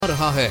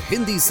रहा है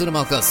हिंदी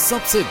सिनेमा का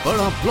सबसे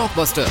बड़ा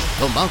ब्लॉकबस्टर।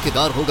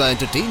 धमाकेदार होगा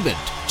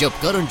एंटरटेनमेंट जब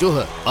करण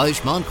जौहर,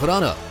 आयुष्मान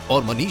खुराना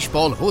और मनीष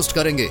पॉल होस्ट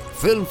करेंगे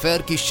फिल्म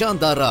फेयर की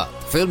शानदार रात।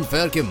 फिल्म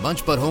फेयर के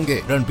मंच पर होंगे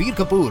रणबीर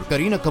कपूर,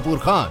 करीना कपूर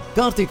खान,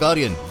 कार्तिक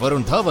आर्यन,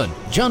 वरुण धवन,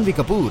 जानवी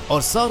कपूर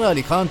और सारा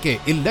अली खान के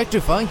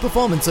इलेक्ट्रीफाइंग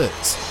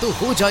परफॉर्मेंसेस। तो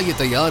हो जाइए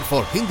तैयार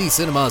फॉर हिंदी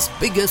सिनेमा's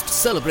biggest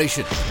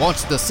celebration.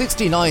 Watch the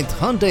 69th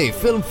Hyundai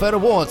Film Fair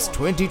Awards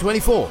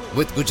 2024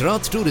 with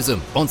Gujarat Tourism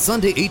on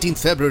Sunday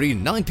 18th February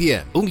 9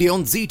 p.m. only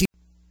on ZT.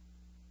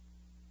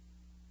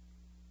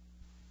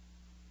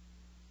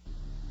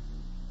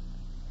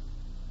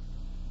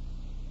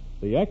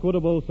 The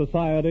Equitable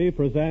Society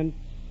presents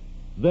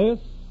This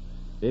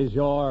is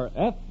Your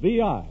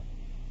FBI.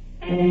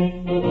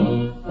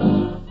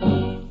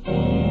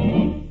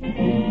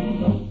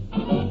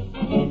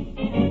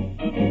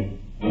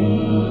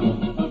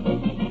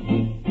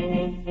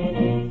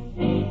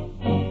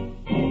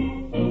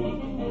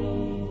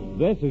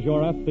 This is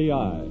Your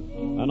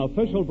FBI, an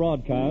official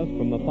broadcast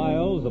from the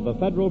files of the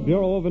Federal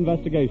Bureau of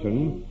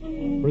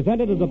Investigation,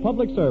 presented as a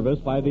public service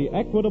by the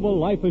Equitable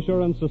Life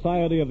Assurance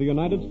Society of the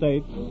United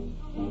States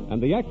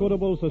and the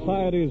Equitable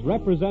Society's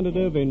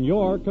representative in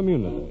your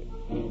community.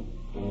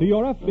 To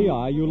your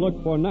FBI, you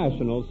look for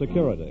national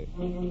security,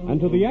 and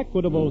to the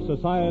Equitable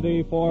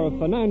Society for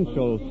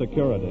financial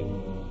security.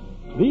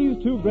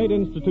 These two great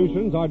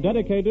institutions are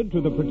dedicated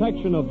to the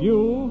protection of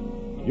you,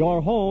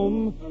 your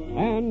home,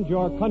 and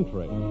your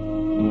country.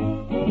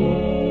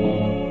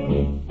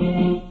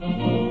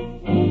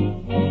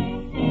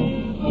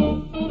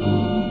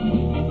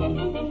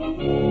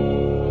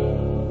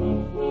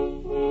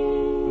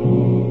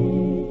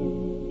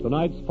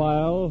 Tonight's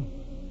file,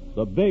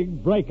 the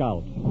Big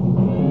Breakout.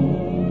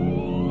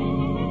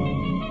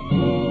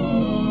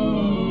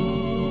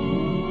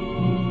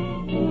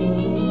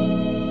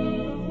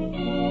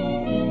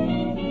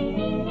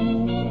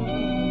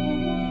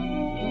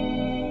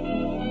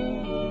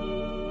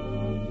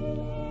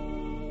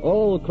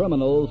 All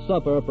criminals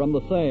suffer from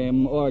the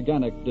same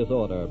organic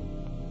disorder,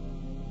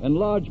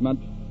 enlargement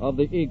of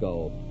the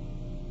ego,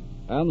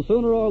 and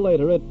sooner or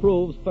later it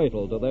proves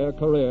fatal to their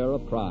career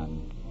of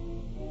crime.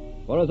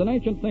 For as an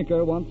ancient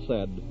thinker once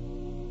said,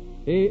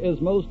 he is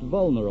most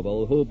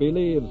vulnerable who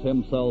believes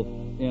himself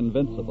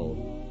invincible.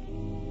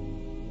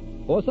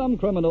 For some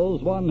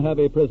criminals, one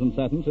heavy prison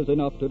sentence is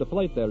enough to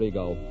deflate their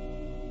ego.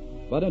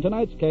 But in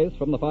tonight's case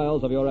from the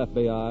files of your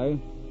FBI,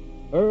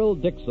 Earl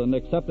Dixon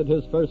accepted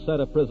his first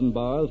set of prison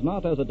bars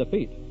not as a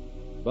defeat,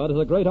 but as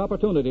a great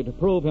opportunity to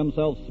prove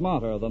himself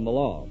smarter than the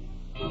law.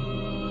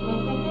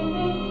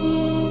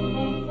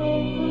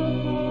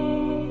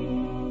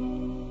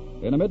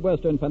 In a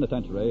Midwestern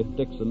penitentiary,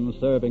 Dixon,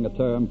 serving a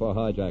term for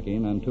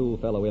hijacking, and two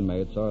fellow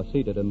inmates are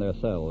seated in their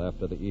cell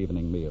after the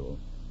evening meal.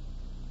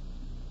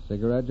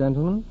 Cigarette,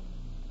 gentlemen?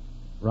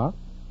 Rock?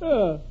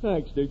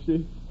 Thanks,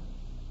 Dixie.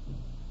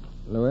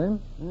 Louis?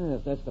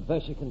 If that's the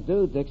best you can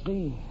do,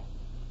 Dixie.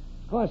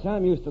 Of course,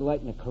 I'm used to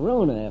lighting a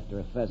Corona after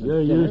a pheasant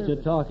You're dinner. used to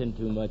talking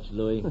too much,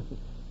 Louis.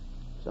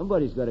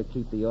 Somebody's got to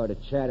keep the art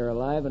of chatter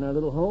alive in our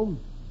little home.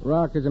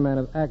 Rock is a man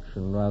of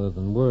action rather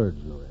than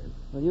words, Louis.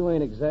 Well, you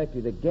ain't exactly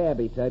the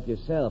gabby type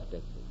yourself,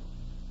 Dixie.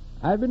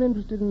 I've been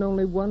interested in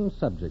only one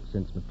subject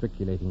since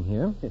matriculating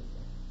here.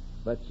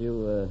 But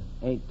you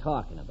ain't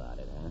talking about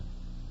it, huh?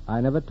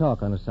 I never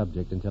talk on a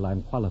subject until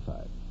I'm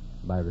qualified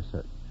by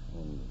research.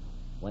 And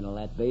when'll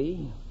that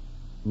be?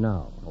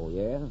 Now. Oh,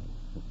 yeah?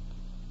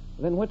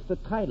 Then what's the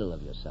title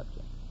of your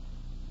subject?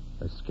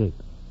 Escape.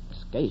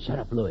 Escape? Shut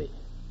up, Louis.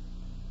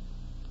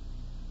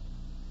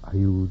 Are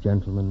you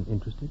gentlemen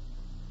interested?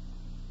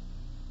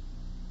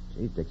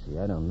 Gee, Dixie,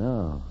 I don't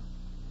know.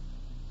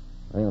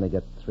 I only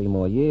got 3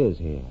 more years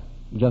here.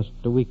 Just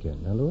a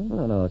weekend, huh, Louis?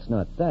 No, it's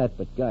not that,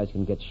 but guys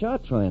can get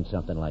shot trying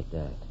something like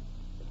that.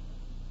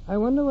 I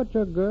wonder what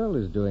your girl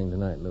is doing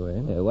tonight,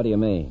 Louis. Yeah, what do you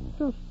mean?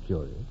 Just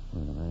curious.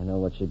 Well, I know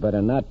what she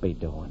better not be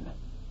doing.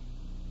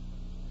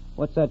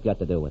 What's that got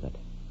to do with it?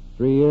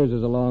 3 years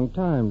is a long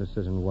time to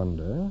sit and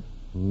wonder.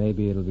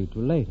 Maybe it'll be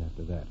too late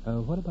after that.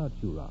 What about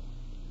you, Rock?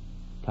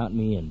 Count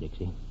me in,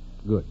 Dixie.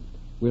 Good.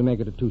 We'll make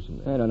it a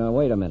twosome then. I don't know.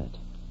 Wait a minute.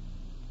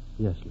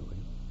 Yes,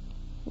 Louis.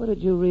 What did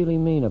you really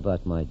mean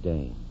about my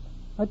dame?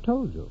 I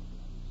told you.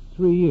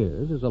 3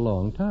 years is a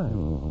long time.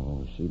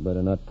 Oh, she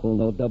better not pull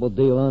no double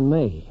deal on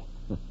me.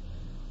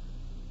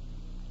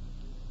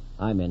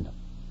 I'm in.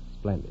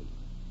 Splendid.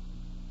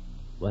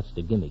 What's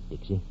the gimmick,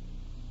 Dixie?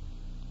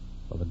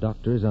 Well, the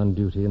doctor is on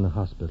duty in the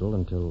hospital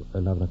until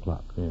 11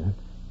 o'clock. Yeah?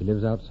 He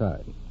lives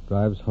outside,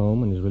 drives home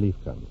when his relief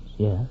comes.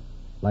 Yeah?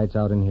 Lights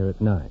out in here at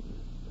 9.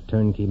 The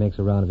turnkey makes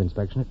a round of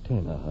inspection at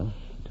 10. Uh-huh.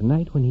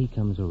 Tonight, when he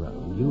comes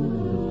around, you...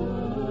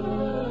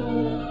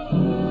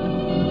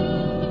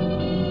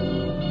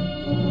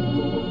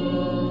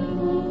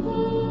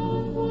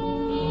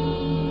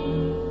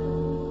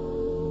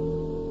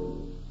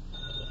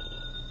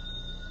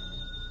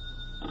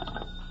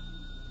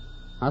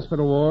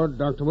 Hospital ward,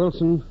 Dr.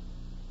 Wilson.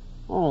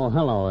 Oh,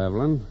 hello,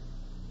 Evelyn.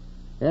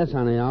 Yes,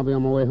 honey, I'll be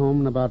on my way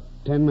home in about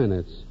 10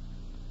 minutes.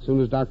 As soon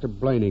as Dr.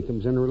 Blaney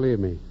comes in to relieve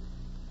me.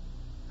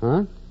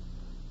 Huh?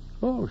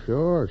 Oh,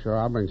 sure.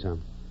 I'll bring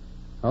some.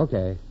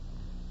 Okay.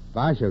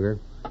 Bye, sugar.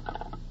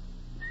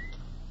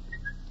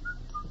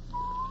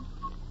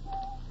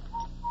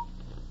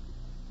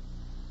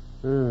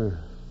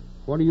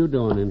 What are you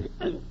doing in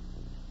here?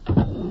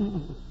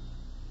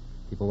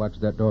 Keep a watch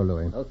of that door,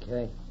 Louis.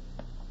 Okay.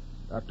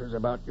 Doctor's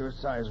about your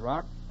size,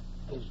 Rock.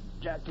 His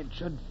jacket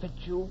should fit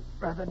you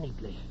rather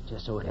neatly.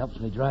 Just so it helps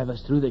me drive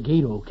us through the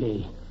gate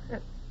okay.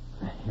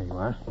 Here you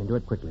are. And do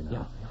it quickly now.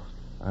 Yeah.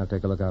 I'll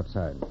take a look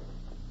outside.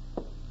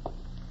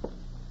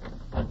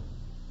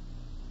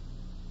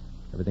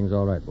 Everything's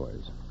all right,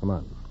 boys. Come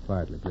on.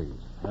 Quietly, please.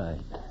 Right.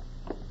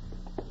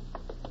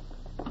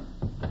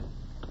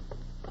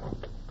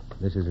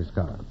 This is his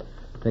car.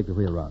 Take the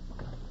wheel, Rock.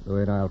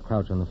 Louis and I'll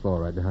crouch on the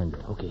floor right behind you.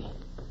 Okay.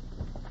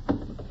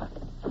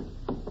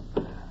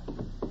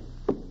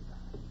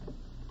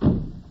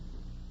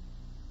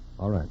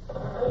 All right.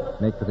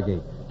 Make for the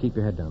gate. Keep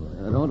your head down,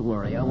 Louis. Don't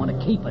worry. I want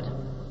to keep it.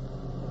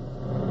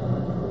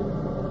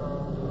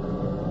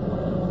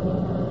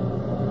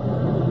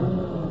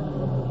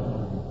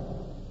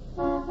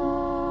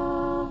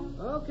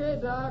 Okay,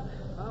 Doc.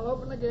 I'll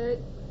open the gate.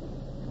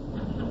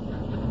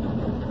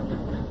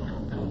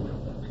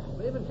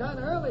 Leaving kind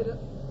of early to...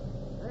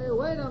 Hey,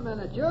 wait a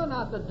minute. You're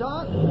not the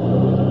doc.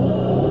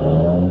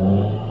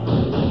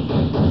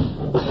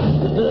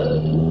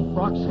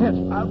 Rock's hit.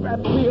 I'll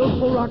grab the wheel,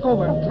 pull Rock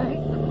over. Okay.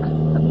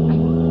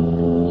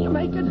 You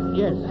make it?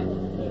 Yes.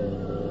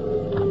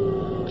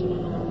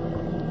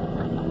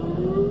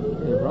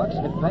 Hey, Rock's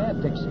hit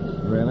bad, Dixie.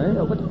 Really?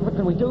 What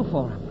can we do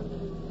for him?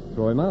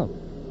 Throw him out.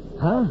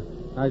 Huh?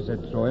 I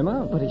said throw him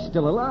out. But he's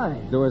still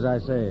alive. Do as I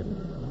say.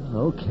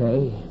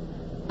 Okay.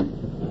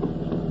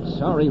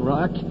 Sorry,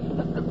 Rock.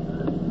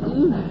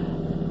 Gee,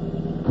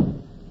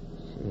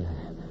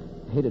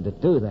 I hated to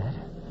do that.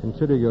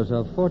 Consider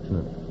yourself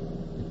fortunate.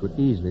 It could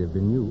easily have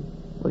been you.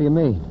 What do you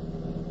mean?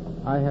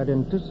 I had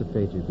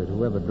anticipated that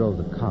whoever drove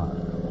the car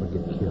would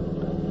get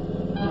killed.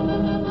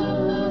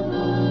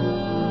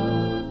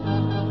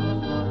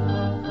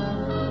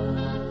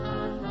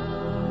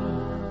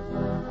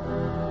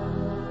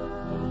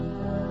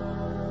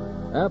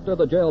 After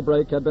the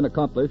jailbreak had been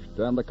accomplished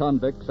and the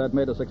convicts had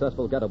made a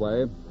successful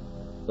getaway,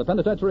 the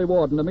penitentiary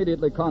warden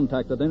immediately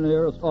contacted the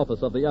nearest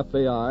office of the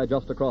FBI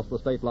just across the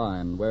state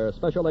line, where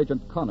Special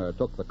Agent Connor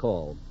took the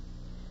call.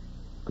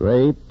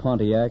 Gray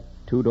Pontiac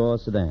two-door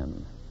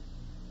sedan.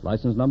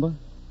 License number?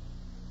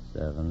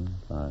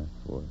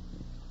 754.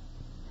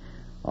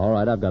 All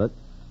right, I've got it.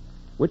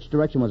 Which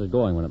direction was it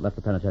going when it left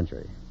the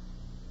penitentiary?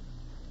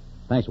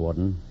 Thanks,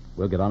 Warden.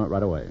 We'll get on it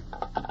right away.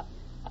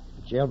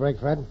 Jailbreak,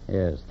 Fred?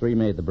 Yes, 3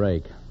 made the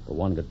break, but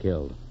 1 got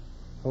killed.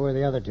 Who are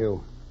the other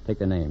 2? Take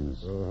their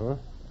names. Uh-huh.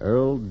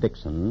 Earl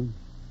Dixon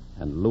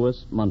and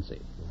Louis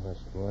Muncie.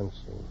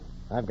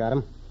 I've got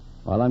him.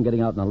 While I'm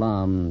getting out an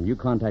alarm, you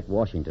contact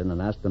Washington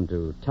and ask them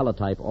to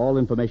teletype all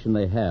information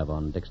they have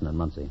on Dixon and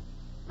Muncie.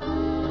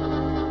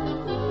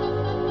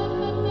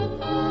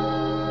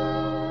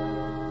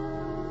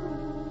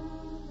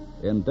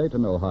 In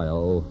Dayton,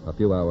 Ohio, a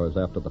few hours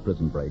after the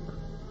prison break,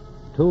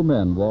 2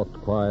 men walked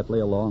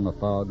quietly along a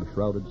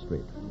fog-shrouded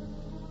street.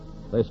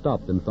 They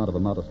stopped in front of a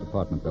modest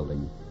apartment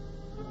building.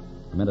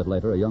 A minute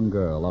later, a young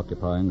girl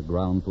occupying a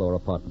ground-floor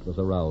apartment was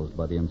aroused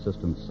by the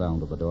insistent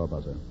sound of the door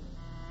buzzer.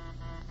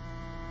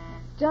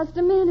 Just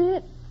a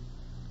minute.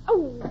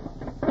 Oh.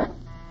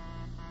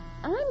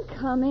 I'm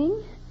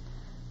coming.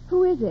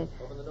 Who is it?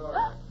 Open the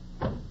door.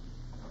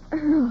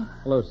 Earl.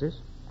 Hello, sis.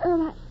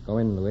 Earl, Go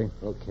in, Louis.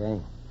 Okay.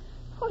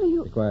 what are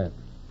you... Be quiet.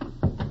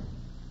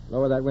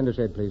 Lower that window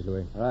shade, please,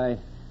 Louis. Right.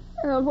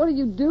 Earl, what are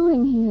you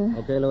doing here?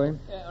 Okay, Louis?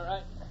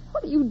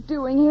 What are you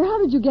doing here? How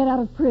did you get out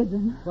of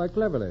prison? Quite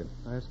cleverly.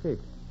 I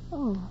escaped.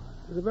 Oh,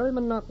 It was a very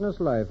monotonous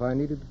life. I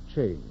needed to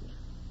change.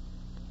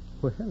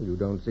 Well, you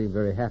don't seem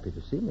very happy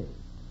to see me.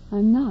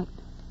 I'm not.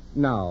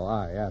 Now,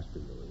 I asked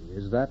you, Louis,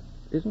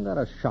 isn't that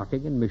a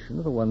shocking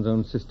admission for one's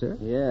own sister?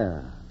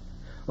 Yeah.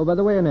 Oh, by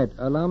the way, Annette,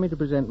 allow me to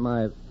present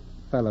my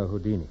fellow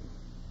Houdini,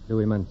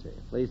 Louis Muncie.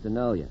 Pleased to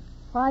know you.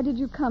 Why did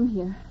you come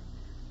here?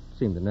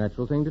 Seemed the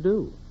natural thing to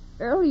do.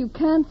 Earl, you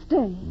can't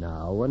stay.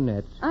 Now,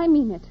 Annette. I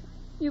mean it.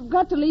 You've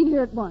got to leave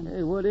here at once.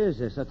 Hey, what is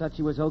this? I thought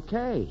she was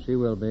okay. She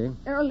will be.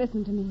 Earl,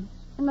 listen to me.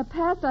 In the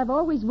past, I've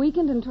always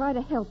weakened and tried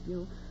to help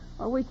you,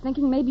 always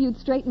thinking maybe you'd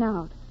straighten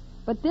out.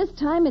 But this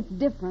time it's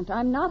different.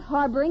 I'm not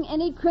harboring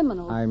any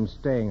criminals. I'm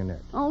staying,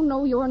 Annette. Oh,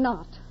 no, you're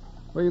not.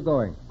 Where are you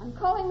going? I'm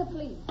calling the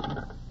police.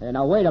 Hey,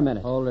 now, wait a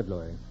minute. Hold it,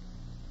 Louis.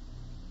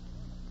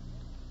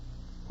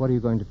 What are you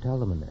going to tell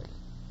them, Annette?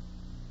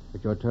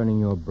 That you're turning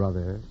your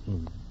brother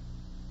in?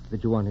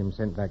 That you want him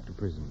sent back to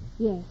prison?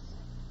 Yes.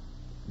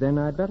 Then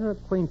I'd better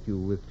acquaint you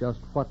with just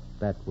what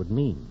that would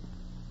mean.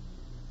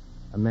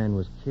 A man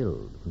was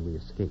killed when we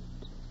escaped.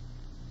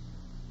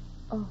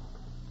 Oh.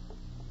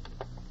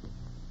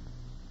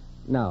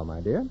 Now, my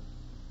dear,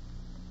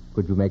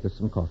 could you make us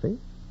some coffee?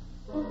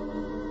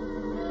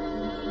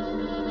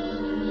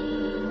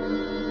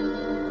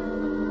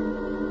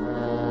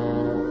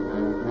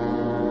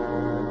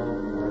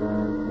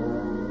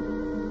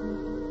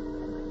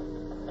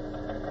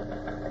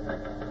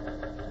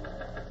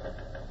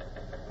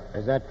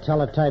 Is that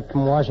teletype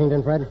from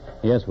Washington, Fred?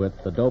 Yes,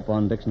 Whit. The dope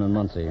on Dixon and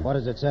Muncie. What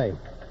does it say?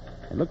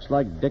 It looks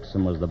like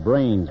Dixon was the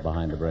brains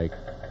behind the break.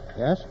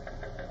 Yes?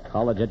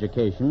 College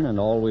education and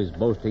always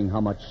boasting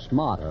how much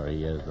smarter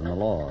he is than the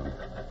law.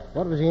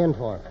 What was he in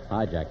for?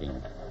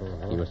 Hijacking.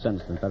 He was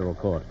sentenced in federal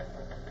court.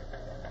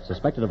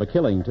 Suspected of a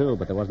killing, too,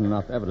 but there wasn't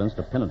enough evidence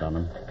to pin it on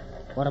him.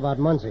 What about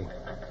Muncie?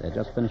 They're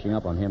just finishing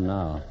up on him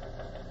now.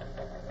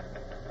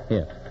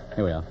 Here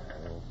we are.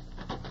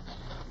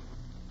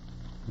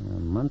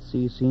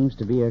 Muncie seems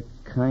to be a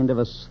kind of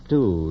a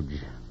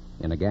stooge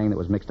in a gang that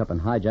was mixed up in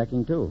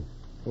hijacking, too.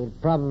 He'll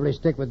probably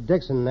stick with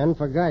Dixon, then,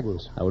 for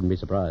guidance. I wouldn't be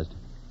surprised.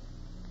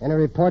 Any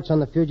reports on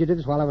the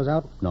fugitives while I was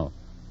out? No.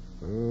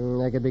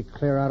 They could be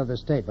clear out of the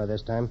state by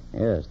this time.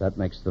 Yes, that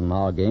makes them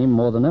our game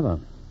more than ever.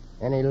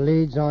 Any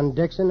leads on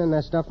Dixon and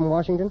that stuff from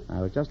Washington?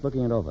 I was just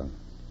looking it over.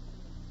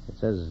 It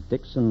says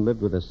Dixon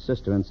lived with his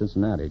sister in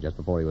Cincinnati just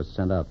before he was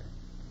sent up.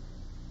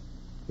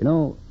 You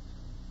know,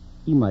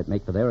 he might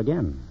make for there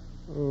again.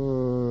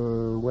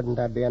 Wouldn't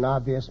that be an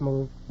obvious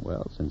move?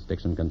 Well, since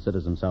Dixon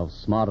considers himself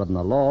smarter than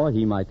the law,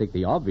 he might think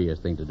the obvious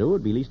thing to do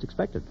would be least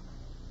expected.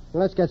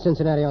 Let's get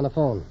Cincinnati on the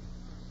phone.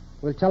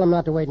 We'll tell him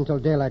not to wait until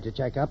daylight to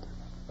check up,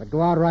 but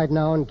go out right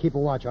now and keep a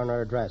watch on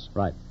her address.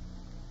 Right.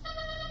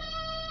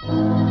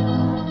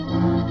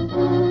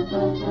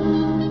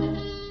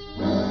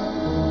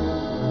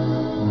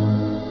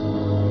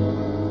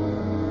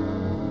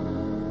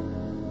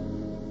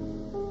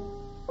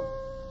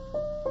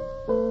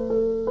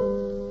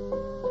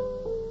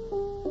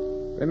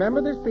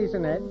 Remember this piece,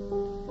 Annette?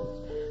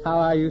 How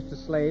I used to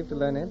slave to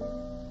learn it?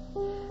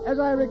 As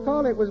I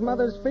recall, it was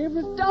Mother's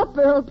favorite... Stop,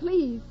 Earl,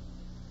 please.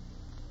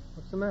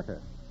 What's the matter?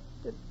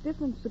 The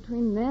difference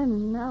between then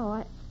and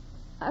now,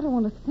 I don't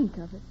want to think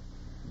of it.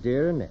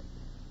 Dear Annette,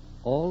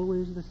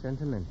 always the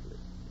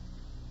sentimentalist.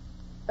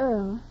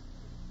 Earl.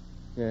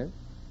 Yes?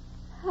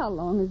 How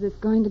long is this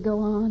going to go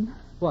on?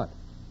 What?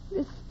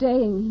 This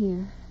staying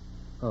here.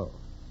 Oh.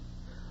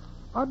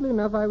 Oddly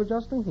enough, I was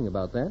just thinking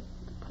about that.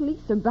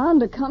 Police are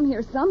bound to come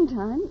here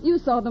sometime. You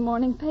saw the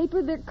morning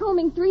paper. They're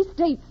combing 3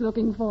 states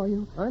looking for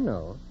you. I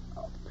know.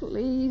 Oh,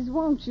 please,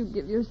 won't you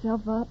give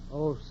yourself up?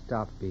 Oh,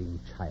 stop being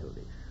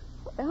childish.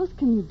 What else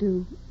can you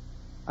do?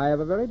 I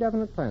have a very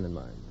definite plan in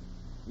mind.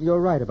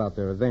 You're right about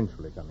their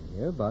eventually coming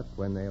here, but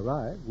when they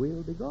arrive,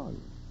 we'll be gone.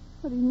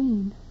 What do you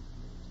mean?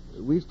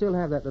 We still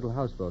have that little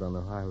houseboat on the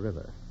Ohio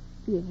River.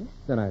 Yes.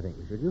 Then I think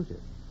we should use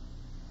it.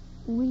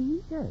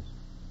 We? Yes.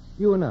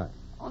 You and I.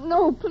 Oh,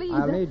 no, please.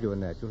 I'll aid you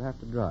in that. You'll have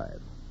to drive.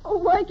 Oh,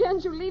 why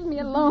can't you leave me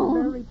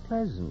alone? Very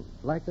pleasant,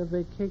 like a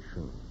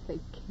vacation.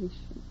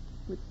 Vacation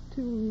with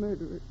 2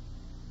 murderers.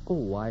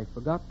 Oh, I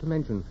forgot to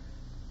mention,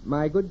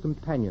 my good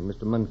companion,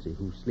 Mr. Muncie,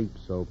 who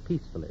sleeps so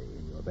peacefully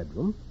in your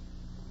bedroom,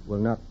 will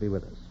not be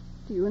with us.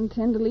 Do you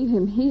intend to leave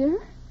him here?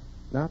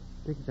 Not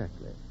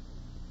exactly.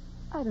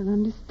 I don't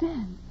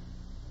understand.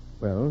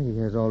 Well, he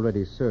has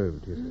already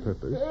served his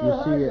purpose.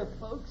 Hiya,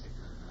 folks.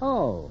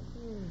 Oh.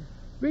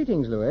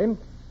 Greetings, Louis.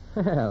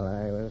 Well,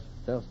 I was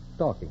just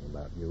talking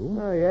about you.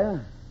 Oh, yeah?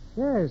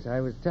 Yes, I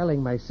was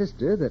telling my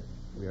sister that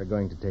we are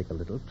going to take a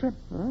little trip.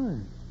 Oh,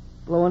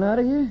 blowing out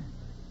of here?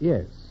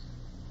 Yes.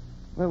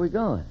 Where are we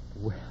going?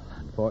 Well,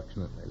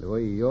 unfortunately,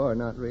 Louis, you're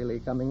not really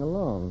coming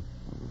along.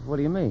 What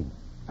do you mean?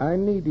 I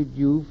needed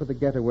you for the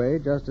getaway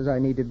just as I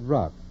needed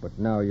Rock, but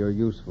now your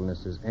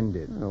usefulness is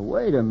ended. Oh,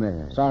 wait a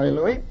minute. Sorry,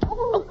 Louis.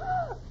 Oh.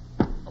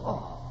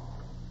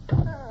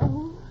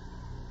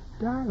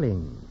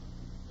 Darling,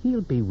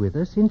 he'll be with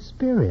us in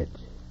spirit.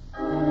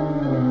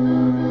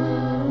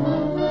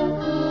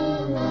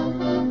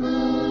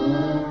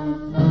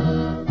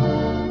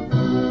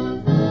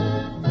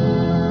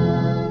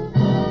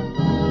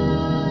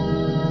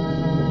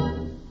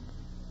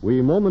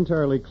 We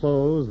momentarily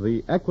close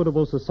the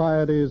Equitable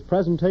Society's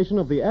presentation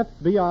of the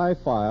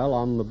FBI file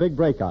on the Big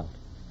Breakout.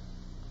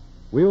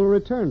 We will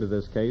return to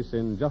this case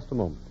in just a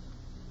moment.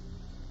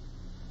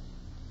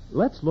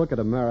 Let's look at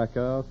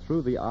America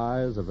through the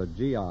eyes of a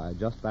GI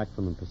just back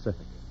from the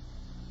Pacific.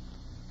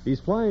 He's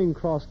flying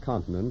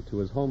cross-continent to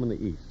his home in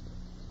the East.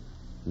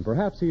 And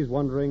perhaps he's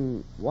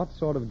wondering what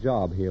sort of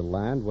job he'll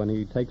land when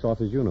he takes off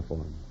his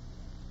uniform.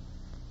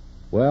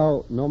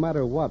 Well, no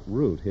matter what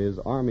route his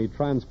Army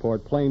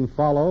transport plane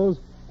follows,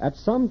 at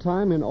some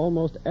time in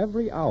almost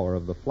every hour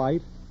of the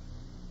flight,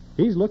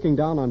 he's looking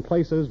down on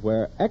places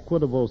where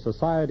Equitable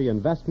Society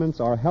investments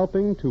are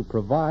helping to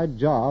provide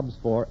jobs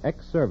for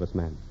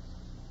ex-servicemen.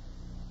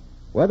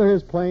 Whether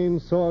his plane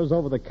soars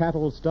over the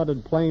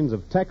cattle-studded plains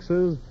of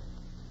Texas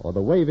or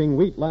the waving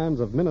wheatlands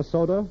of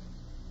Minnesota,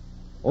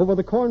 over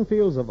the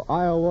cornfields of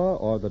Iowa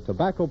or the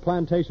tobacco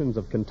plantations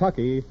of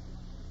Kentucky,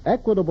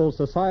 Equitable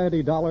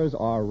Society dollars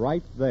are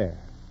right there,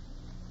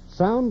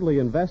 soundly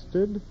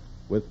invested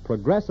with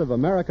progressive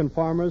American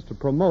farmers to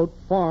promote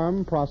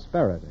farm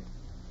prosperity.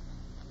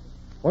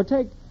 Or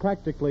take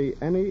practically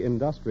any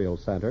industrial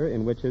center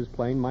in which his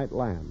plane might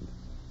land.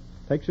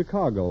 Take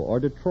Chicago or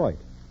Detroit,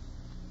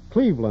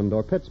 Cleveland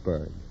or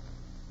Pittsburgh.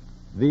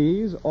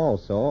 These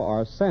also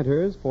are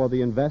centers for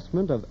the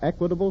investment of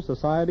Equitable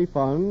Society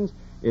funds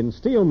in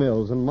steel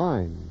mills and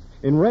mines,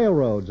 in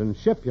railroads and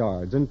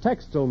shipyards, in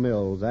textile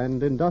mills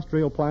and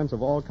industrial plants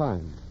of all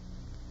kinds.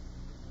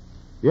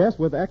 Yes,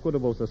 with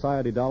Equitable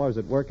Society dollars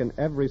at work in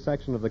every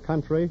section of the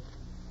country,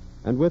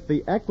 and with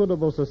the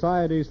Equitable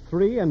Society's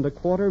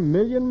 3.25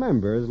 million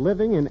members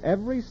living in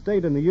every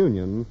state in the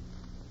Union,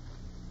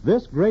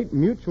 this great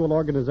mutual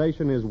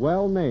organization is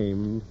well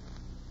named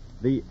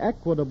the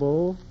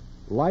Equitable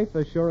Life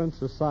Assurance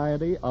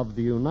Society of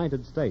the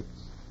United States.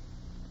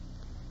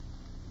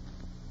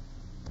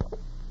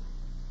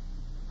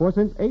 For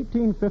since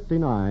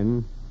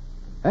 1859,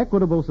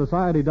 Equitable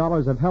Society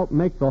dollars have helped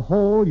make the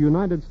whole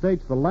United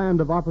States the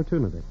land of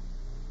opportunity.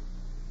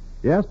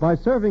 Yes, by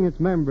serving its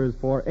members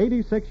for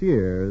 86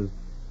 years,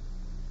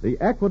 the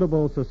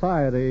Equitable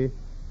Society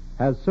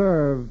has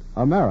served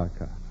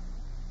America.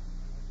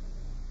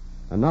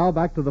 And now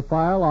back to the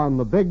file on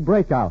the Big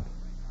Breakout.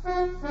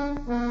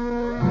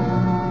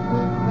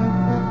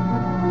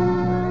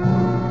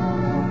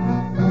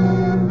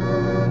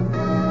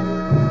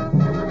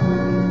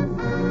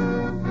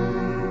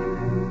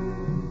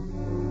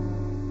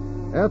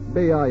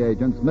 FBI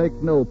agents make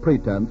no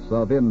pretense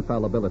of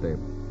infallibility.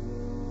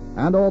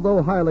 And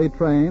although highly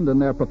trained in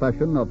their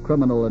profession of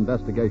criminal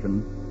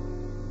investigation,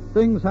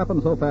 things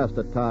happen so fast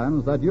at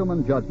times that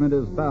human judgment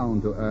is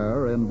bound to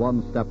err in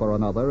one step or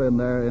another in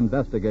their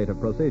investigative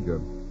procedure.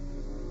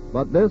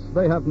 But this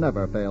they have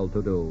never failed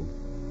to do: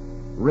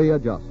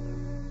 readjust.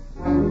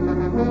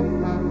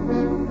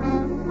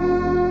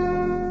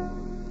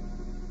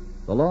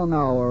 The long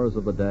hours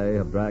of the day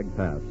have dragged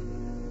past,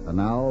 and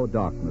now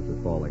darkness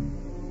is falling.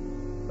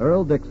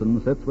 Earl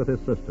Dixon sits with his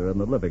sister in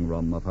the living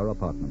room of her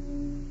apartment.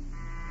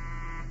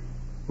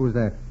 Who's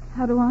that?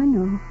 How do I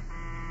know?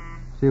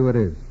 See who it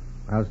is.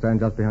 I'll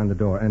stand just behind the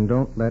door, and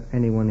don't let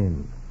anyone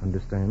in.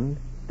 Understand?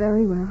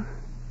 Very well.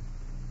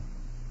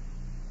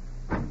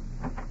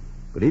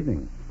 Good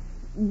evening.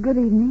 Good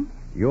evening.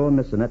 You're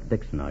Miss Annette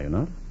Dixon, are you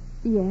not?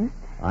 Yes.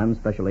 I'm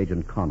Special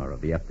Agent Connor of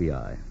the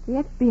FBI.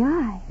 The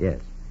FBI? Yes.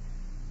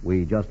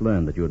 We just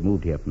learned that you had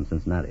moved here from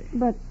Cincinnati.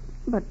 But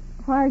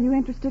why are you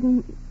interested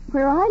in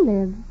where I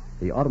live?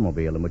 The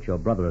automobile in which your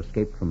brother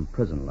escaped from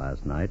prison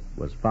last night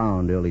was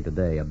found early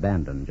today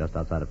abandoned just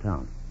outside of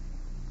town.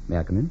 May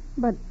I come in?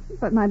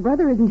 But my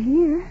brother isn't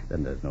here.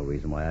 Then there's no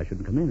reason why I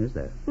shouldn't come in, is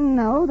there?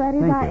 No, that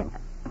is Thank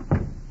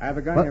you. I have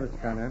a gun here,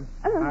 Mr. Connor.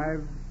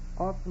 I've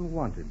often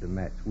wanted to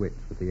match wits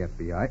with the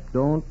FBI.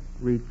 Don't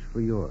reach for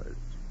yours.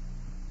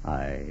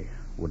 I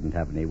wouldn't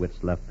have any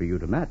wits left for you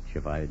to match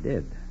if I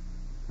did.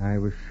 I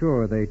was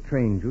sure they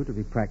trained you to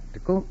be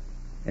practical.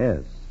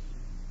 Yes.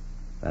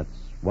 That's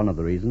one of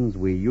the reasons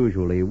we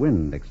usually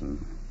win,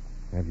 Dixon.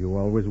 Have you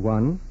always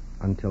won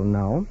until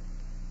now?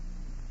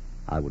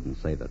 I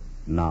wouldn't say that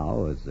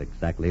now is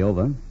exactly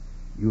over.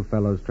 You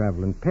fellows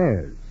travel in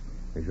pairs.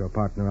 Is your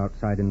partner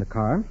outside in the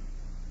car?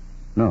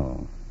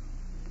 No.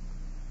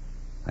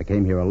 I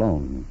came here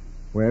alone.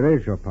 Where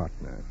is your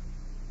partner?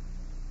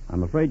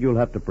 I'm afraid you'll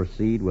have to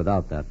proceed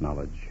without that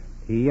knowledge.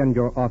 He and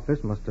your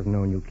office must have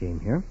known you came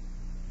here.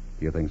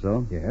 Do you think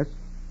so? Yes.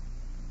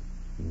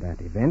 In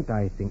that event,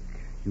 I think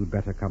you'd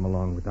better come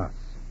along with us.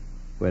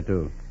 Where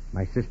to?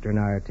 My sister and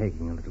I are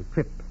taking a little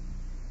trip.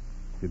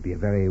 You'd be a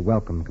very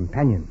welcome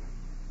companion.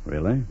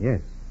 Really?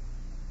 Yes.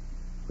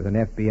 With an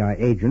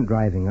FBI agent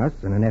driving us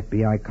in an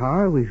FBI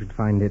car, we should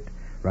find it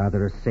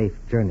rather a safe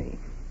journey.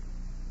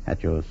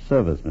 At your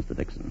service, Mr.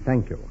 Dixon.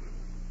 Thank you.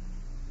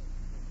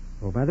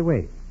 Oh, by the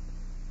way,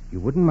 you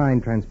wouldn't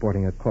mind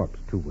transporting a corpse,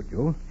 too, would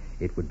you?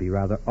 It would be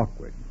rather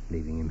awkward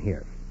leaving him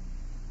here.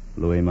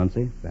 Louis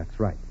Muncie? That's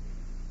right.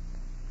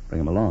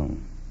 Bring him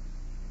along.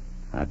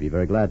 I'd be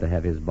very glad to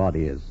have his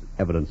body as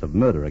evidence of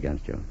murder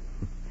against you.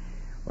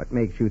 What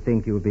makes you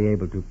think you'll be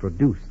able to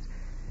produce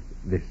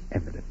this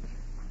evidence?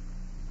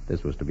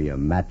 This was to be a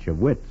match of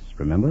wits,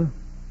 remember?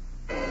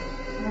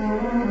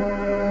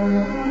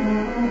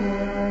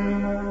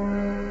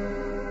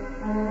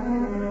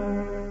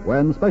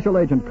 When Special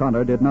Agent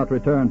Connor did not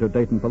return to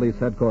Dayton Police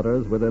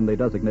Headquarters within the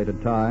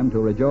designated time to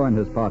rejoin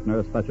his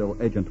partner, Special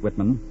Agent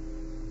Whitman,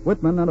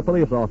 Whitman and a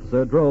police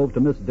officer drove to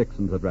Miss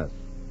Dixon's address.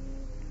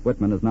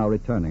 Whitman is now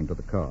returning to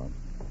the car.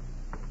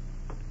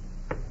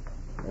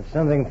 There's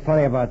something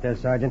funny about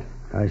this, Sergeant.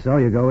 I saw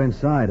you go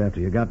inside after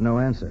you got no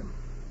answer.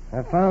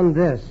 I found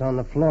this on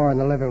the floor in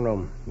the living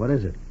room. What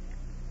is it?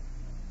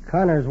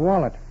 Connor's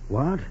wallet.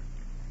 What?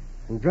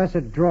 And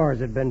dresser drawers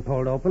had been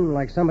pulled open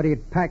like somebody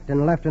had packed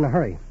and left in a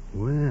hurry.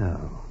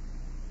 Well,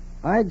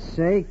 I'd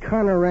say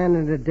Connor ran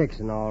into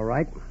Dixon, all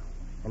right.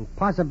 And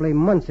possibly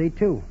Muncie,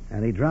 too.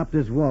 and he dropped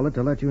his wallet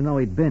to let you know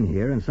he'd been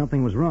here and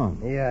something was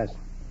wrong. Yes.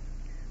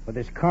 With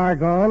his car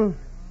gone,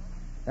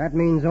 that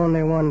means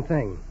only one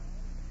thing.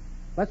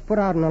 Let's put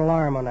out an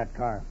alarm on that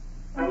car.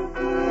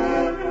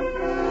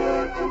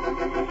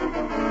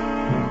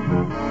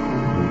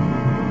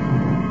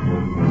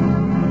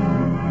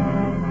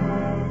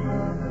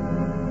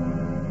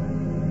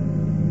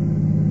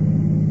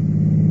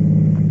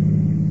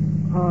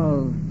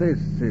 Oh, this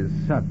is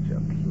such a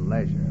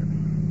pleasure.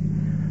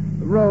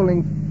 The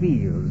rolling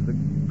fields, the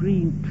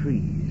green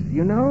trees.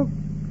 You know,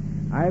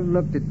 I've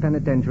looked at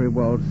penitentiary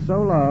walls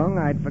so long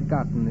I'd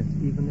forgotten this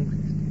even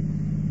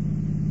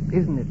existed.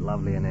 Isn't it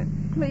lovely, Annette?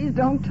 Please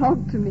don't talk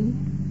to me.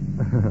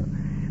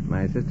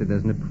 My sister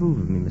doesn't approve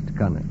of me, Mr.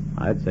 Connor.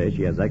 I'd say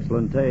she has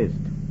excellent taste.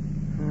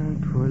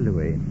 Poor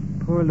Louis.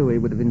 Poor Louis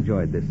would have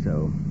enjoyed this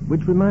so.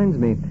 Which reminds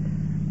me,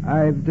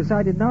 I've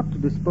decided not to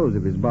dispose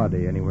of his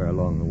body anywhere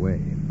along the way.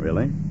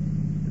 Really?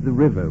 The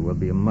river will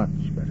be a much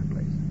better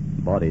place.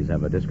 Bodies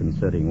have a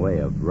disconcerting way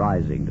of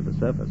rising to the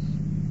surface.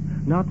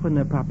 Not when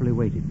they're properly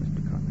weighted,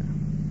 Mr. Connor.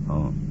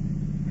 Oh.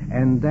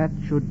 And that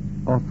should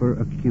offer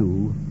a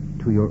cue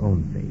to your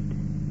own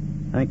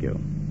fate. Thank you.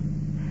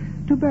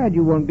 Too bad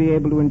you won't be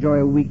able to enjoy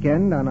a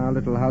weekend on our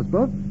little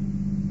houseboat.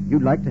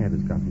 You'd like to have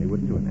his company,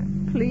 wouldn't you,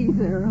 Annette? Please,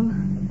 Earl.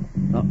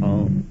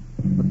 Uh-oh.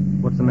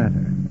 What's the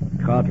matter?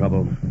 Car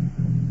trouble.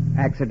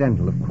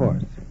 Accidental, of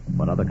course.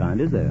 What other kind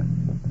is there?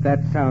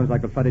 That sounds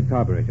like a flooded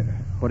carburetor.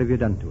 What have you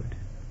done to it?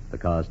 The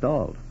car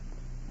stalled.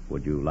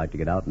 Would you like to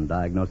get out and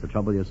diagnose the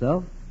trouble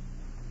yourself?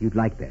 You'd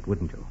like that,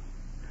 wouldn't you?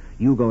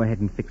 You go ahead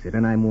and fix it,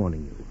 and I'm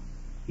warning you.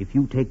 If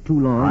you take too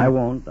long... I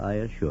won't, I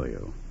assure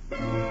you.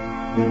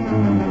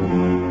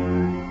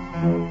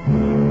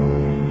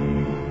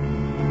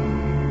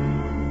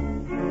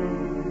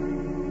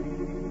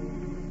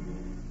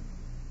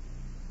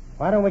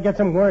 Why don't we get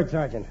some word,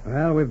 Sergeant?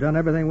 Well, we've done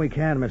everything we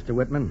can, Mr.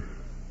 Whitman.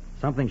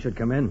 Something should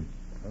come in.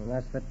 Well,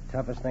 that's the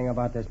toughest thing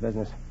about this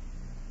business.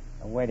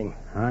 The waiting.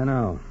 I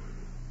know.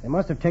 They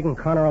must have taken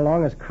Connor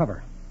along as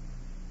cover.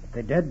 If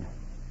they did,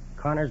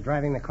 Connor's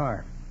driving the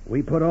car.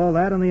 We put all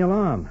that in the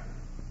alarm.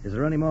 Is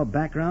there any more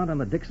background on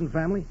the Dixon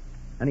family?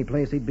 Any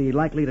place he'd be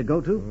likely to go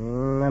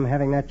to? I'm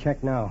having that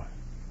checked now.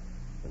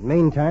 In the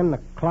meantime, the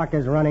clock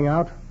is running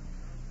out.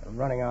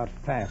 Running out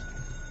fast.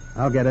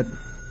 I'll get it.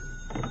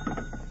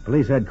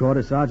 Police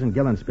headquarters, Sergeant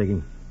Gillen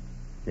speaking.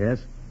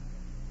 Yes?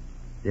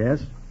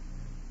 Yes?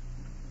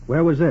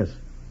 Where was this?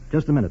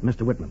 Just a minute,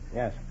 Mr. Whitman.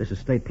 Yes. This is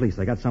state police.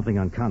 They got something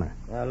on Connor.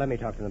 Let me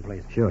talk to them,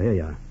 please. Sure, here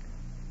you are.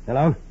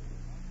 Hello?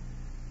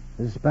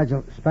 This is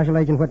Special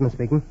Agent Whitman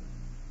speaking.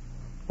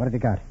 What have you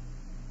got?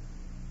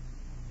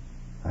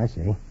 I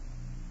see.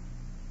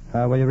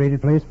 Will you read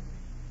it, please?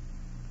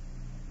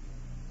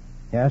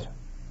 Yes?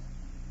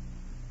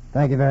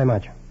 Thank you very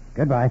much.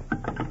 Goodbye.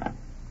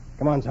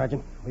 Come on,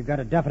 Sergeant. We've got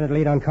a definite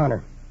lead on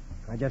Connor.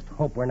 I just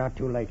hope we're not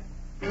too late.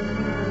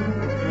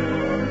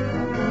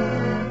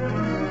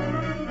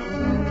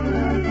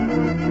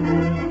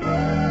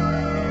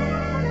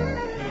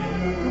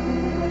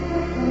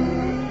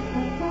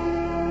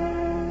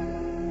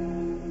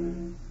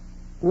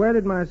 Where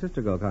did my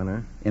sister go,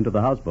 Connor? Into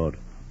the houseboat.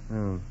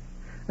 Oh.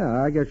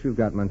 I guess you've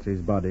got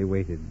Muncie's body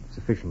weighted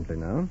sufficiently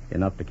now.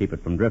 Enough to keep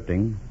it from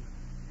drifting.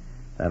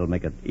 That'll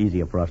make it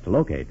easier for us to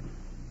locate.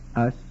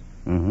 Us?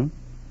 Mm-hmm.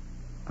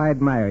 I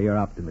admire your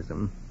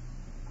optimism.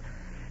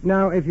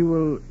 Now, if you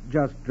will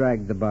just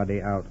drag the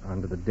body out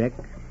onto the deck.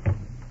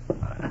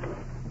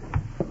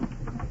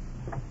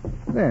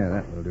 There,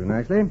 that will do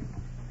nicely.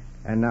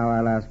 And now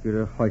I'll ask you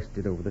to hoist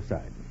it over the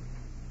side.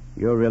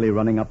 You're really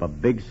running up a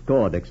big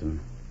score, Dixon.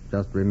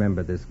 Just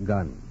remember this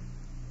gun.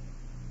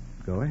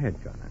 Go ahead,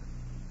 Connor.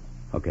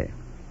 Okay.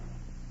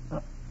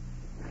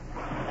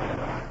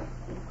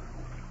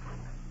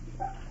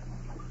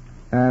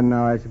 And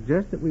now I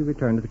suggest that we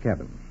return to the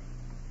cabin.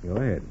 Go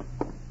ahead.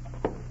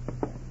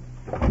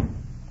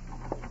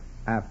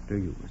 After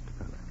you, Mr.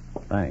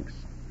 Connor. Thanks.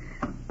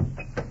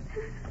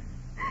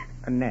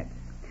 Annette.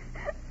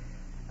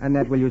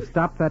 Annette, will you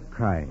stop that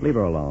crying? Leave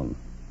her alone.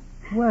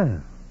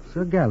 Well,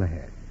 Sir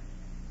Galahad.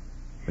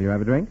 Will you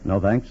have a drink? No,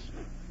 thanks.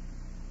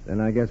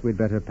 Then I guess we'd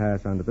better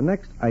pass on to the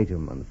next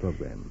item on the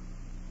program.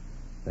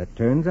 That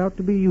turns out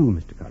to be you,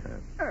 Mr.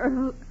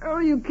 Connor.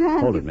 Earl, you can't.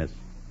 Hold it, miss.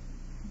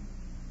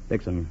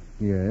 Dixon.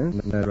 Yes,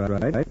 that's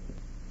right.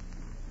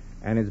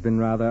 And it's been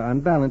rather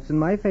unbalanced in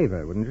my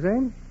favor, wouldn't you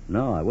say?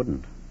 No, I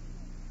wouldn't.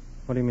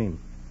 What do you mean?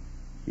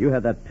 You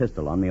had that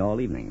pistol on me all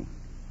evening.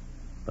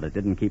 But it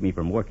didn't keep me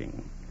from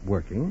working.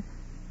 Working?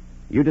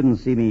 You didn't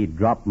see me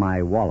drop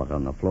my wallet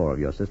on the floor of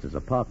your sister's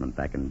apartment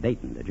back in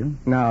Dayton, did you?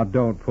 Now,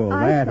 don't pull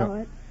I that. saw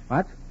it.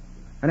 What?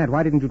 Annette,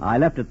 why didn't you... I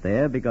left it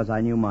there because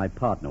I knew my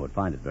partner would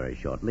find it very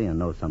shortly and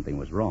know something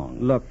was wrong.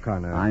 Look,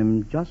 Connor...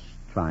 I'm just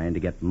trying to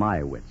get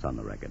my wits on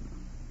the record.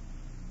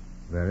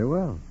 Very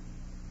well.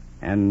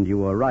 And you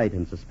were right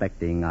in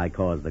suspecting I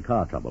caused the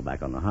car trouble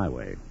back on the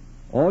highway.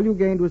 All you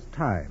gained was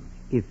time,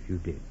 if you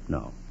did.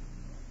 No.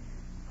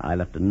 I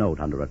left a note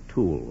under a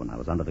tool when I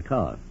was under the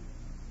car.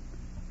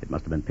 It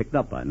must have been picked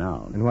up by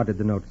now. And what did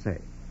the note say?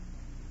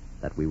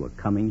 That we were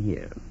coming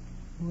here.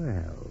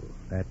 Well,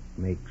 that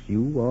makes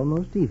you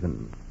almost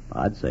even.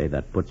 I'd say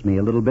that puts me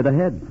a little bit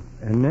ahead.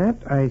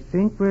 Annette, I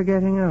think we're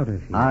getting out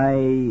of here.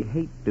 I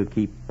hate to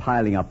keep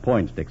piling up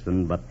points,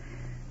 Dixon, but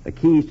the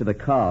keys to the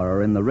car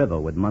are in the river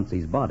with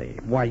Muncie's body.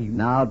 Why, you...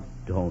 Now,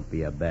 don't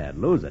be a bad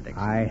loser,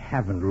 Dixon. I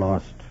haven't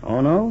lost.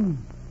 Oh, no?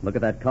 Look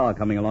at that car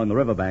coming along the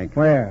riverbank.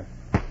 Where?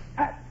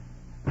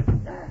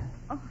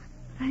 Oh,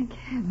 thank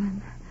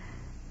heaven.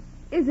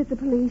 Is it the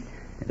police?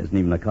 It isn't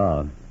even a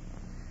car.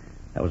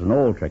 That was an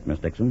old trick, Miss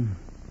Dixon.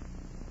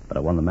 But I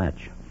won the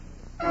match.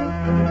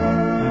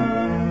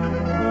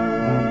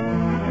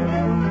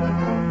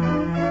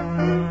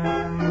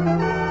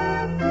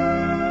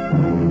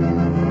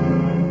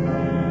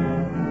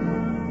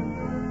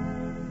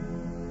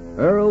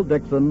 Earl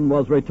Dixon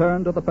was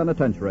returned to the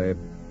penitentiary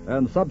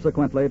and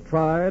subsequently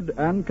tried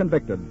and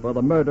convicted for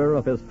the murder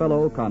of his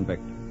fellow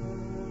convict.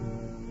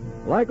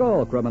 Like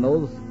all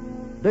criminals,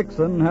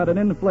 Dixon had an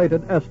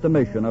inflated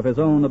estimation of his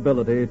own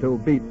ability to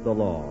beat the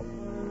law.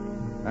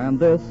 And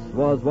this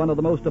was one of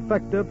the most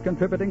effective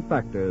contributing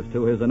factors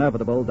to his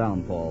inevitable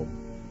downfall.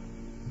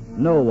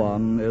 No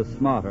one is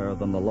smarter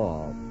than the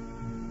law.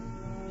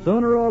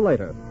 Sooner or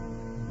later,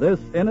 this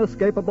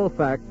inescapable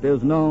fact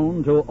is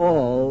known to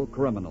all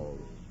criminals.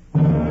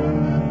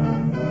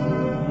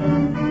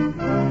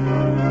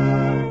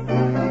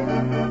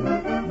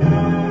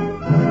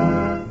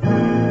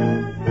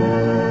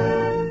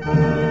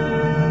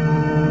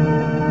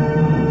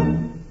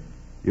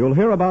 You'll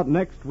hear about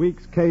next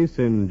week's case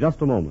in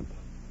just a moment.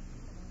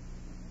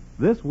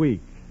 This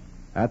week,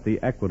 at the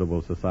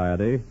Equitable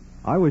Society,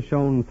 I was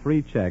shown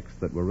 3 checks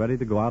that were ready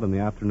to go out in the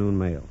afternoon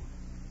mail.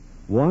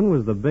 One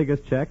was the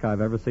biggest check I've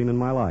ever seen in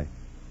my life.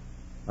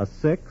 A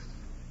 6,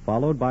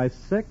 followed by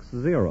 6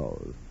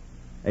 zeros.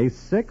 A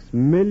 $6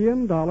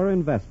 million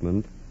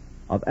investment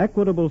of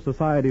Equitable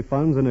Society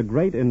funds in a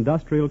great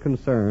industrial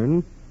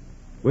concern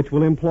which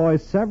will employ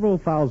several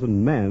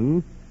thousand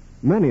men,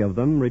 many of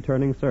them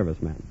returning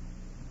servicemen.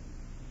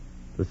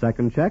 The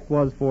second check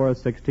was for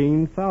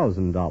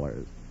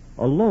 $16,000,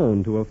 a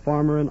loan to a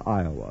farmer in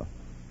Iowa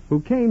who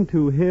came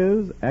to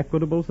his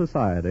Equitable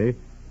Society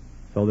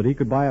so that he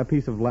could buy a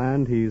piece of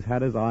land he's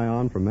had his eye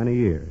on for many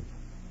years.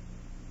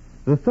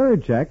 The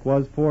third check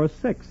was for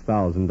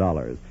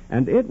 $6,000,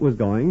 and it was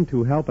going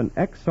to help an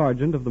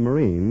ex-sergeant of the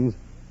Marines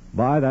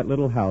buy that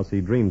little house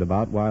he dreamed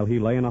about while he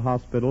lay in a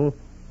hospital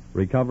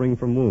recovering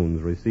from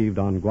wounds received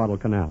on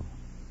Guadalcanal.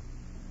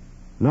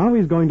 Now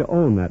he's going to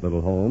own that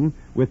little home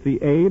with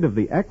the aid of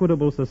the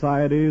Equitable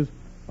Society's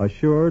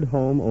Assured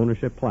Home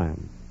Ownership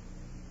Plan.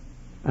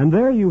 And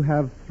there you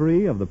have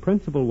 3 of the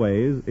principal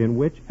ways in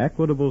which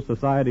Equitable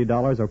Society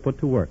dollars are put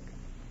to work.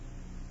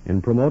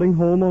 In promoting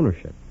home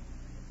ownership,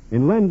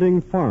 in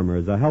lending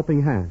farmers a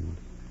helping hand,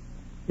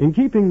 in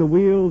keeping the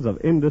wheels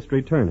of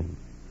industry turning.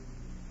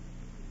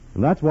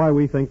 And that's why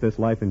we think this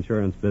life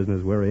insurance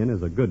business we're in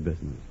is a good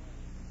business.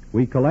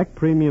 We collect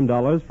premium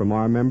dollars from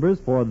our members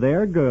for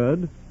their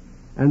good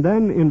and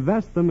then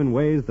invest them in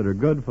ways that are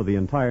good for the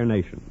entire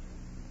nation.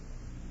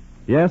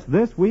 Yes,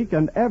 this week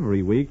and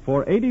every week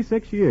for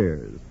 86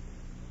 years,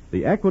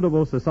 the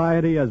Equitable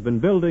Society has been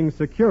building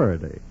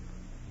security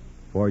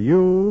for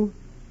you,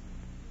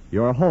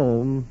 your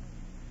home,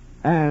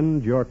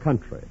 and your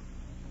country.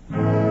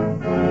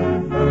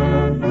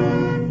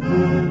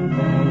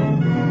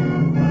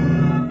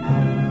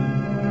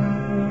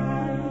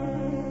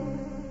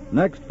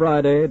 Next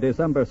Friday,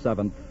 December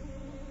 7th,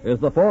 is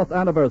the 4th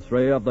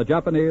anniversary of the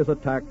Japanese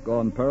attack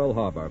on Pearl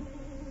Harbor.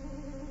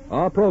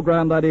 Our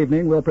program that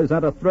evening will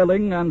present a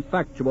thrilling and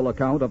factual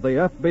account of the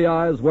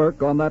FBI's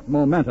work on that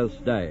momentous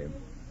day.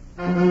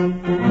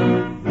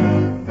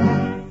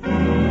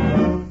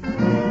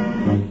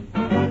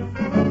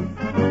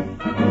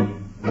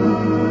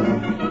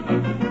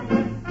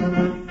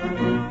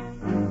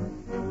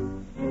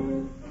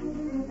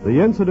 The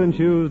incidents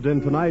used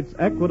in tonight's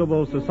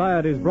Equitable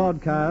Society's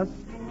broadcast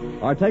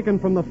are taken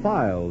from the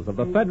files of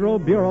the Federal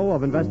Bureau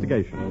of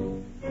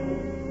Investigation.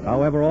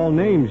 However, all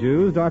names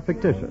used are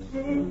fictitious,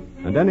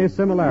 and any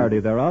similarity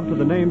thereof to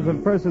the names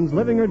of persons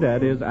living or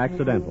dead is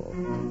accidental.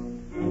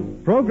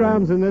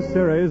 Programs in this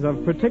series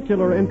of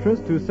particular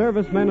interest to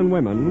servicemen and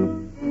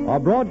women are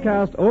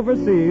broadcast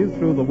overseas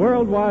through the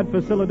worldwide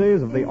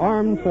facilities of the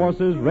Armed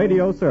Forces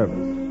Radio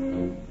Service.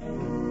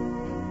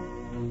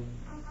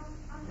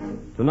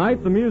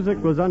 Tonight, the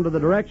music was under the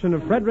direction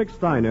of Frederick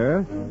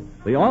Steiner,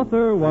 the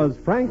author was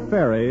Frank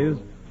Ferries,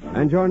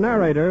 and your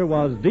narrator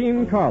was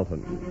Dean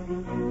Carlton.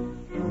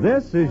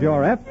 This is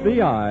Your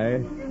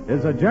FBI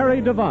is a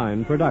Jerry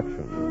Devine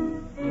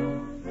production.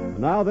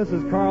 Now, this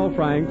is Carl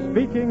Frank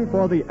speaking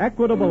for the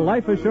Equitable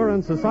Life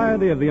Assurance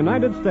Society of the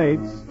United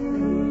States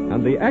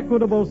and the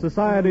Equitable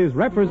Society's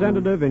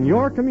representative in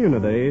your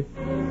community,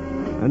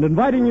 and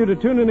inviting you to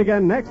tune in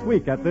again next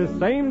week at this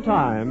same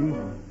time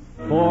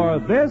for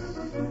This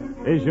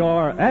is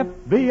Your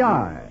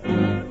FBI.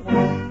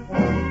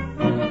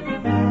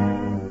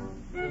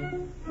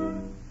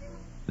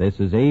 This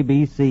is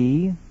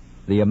ABC,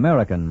 the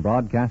American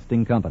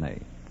Broadcasting Company.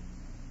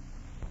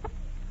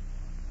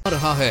 आ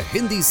रहा है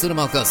Hindi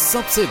cinema का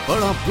सबसे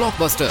बड़ा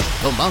blockbuster.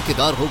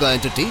 धमाकेदार होगा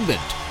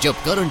entertainment जब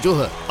करण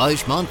जौहर,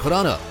 आयुष्मान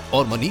खुराना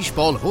और Manish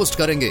Paul host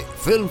करेंगे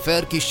फिल्म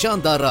फेयर की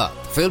शानदार रात।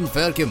 फिल्म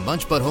फेयर के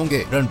मंच पर होंगे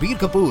रणबीर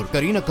कपूर,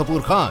 करीना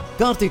कपूर खान,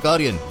 कार्तिक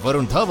आर्यन,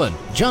 वरुण धवन,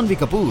 जानवी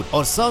कपूर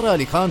और सारा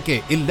अली खान के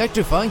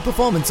इलेक्ट्रीफाइंग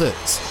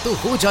परफॉर्मेंसेस। तो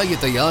हो जाइए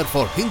तैयार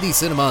फॉर हिंदी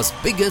सिनेमा's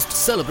biggest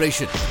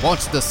celebration.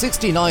 Watch the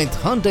 69th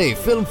Hyundai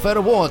Film Fair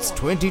Awards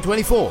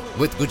 2024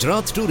 with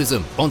Gujarat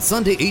Tourism on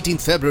Sunday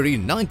 18th February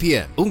 9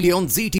 p.m. only on ZT.